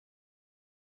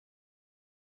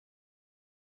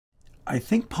I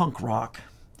think punk rock,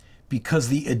 because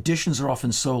the editions are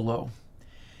often so low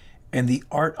and the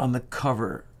art on the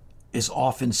cover is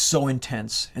often so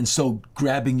intense and so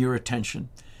grabbing your attention,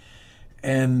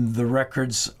 and the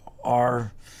records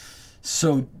are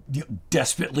so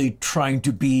desperately trying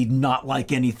to be not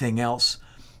like anything else,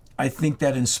 I think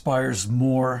that inspires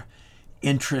more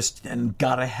interest and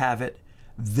gotta have it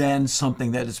than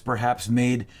something that is perhaps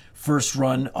made first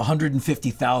run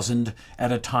 150,000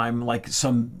 at a time, like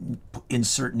some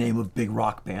insert name of big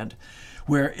rock band,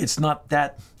 where it's not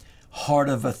that hard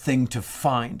of a thing to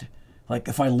find. Like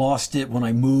if I lost it when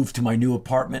I moved to my new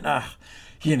apartment,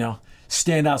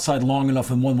 stand outside long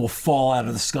enough and one will fall out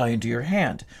of the sky into your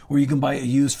hand. Or you can buy it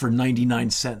used for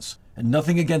 99 cents. And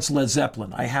nothing against Led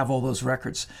Zeppelin. I have all those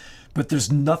records. But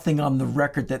there's nothing on the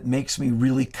record that makes me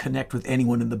really connect with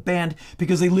anyone in the band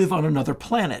because they live on another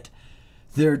planet.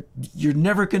 You're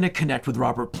never going to connect with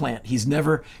Robert Plant. You're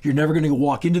never going to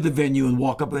walk into the venue and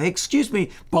walk up and, hey, excuse me,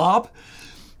 Bob.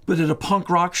 But at a punk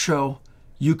rock show,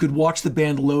 you could watch the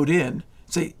band load in,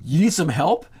 say, you need some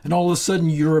help? And all of a sudden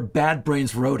you're a Bad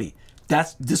Brains roadie.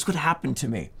 This could happen to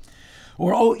me.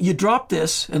 Or, oh, you drop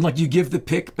this, and like you give the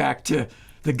pick back to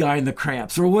the guy in the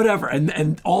Cramps or whatever.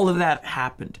 And all of that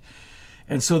happened.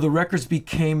 And so the records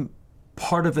became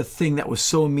part of a thing that was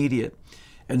so immediate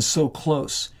and so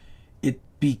close. It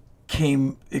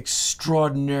became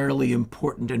extraordinarily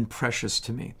important and precious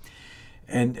to me.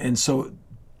 And so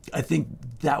I think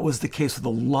that was the case with a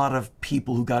lot of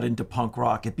people who got into punk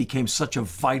rock. It became such a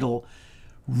vital,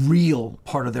 real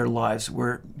part of their lives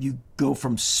where you go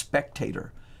from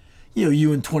spectator.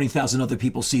 You and 20,000 other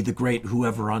people see the great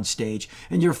whoever on stage,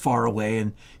 and you're far away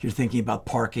and you're thinking about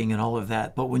parking and all of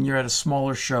that. But when you're at a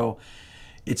smaller show,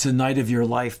 it's a night of your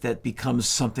life that becomes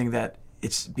something that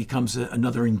becomes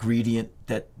another ingredient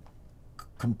that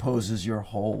composes your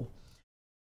whole.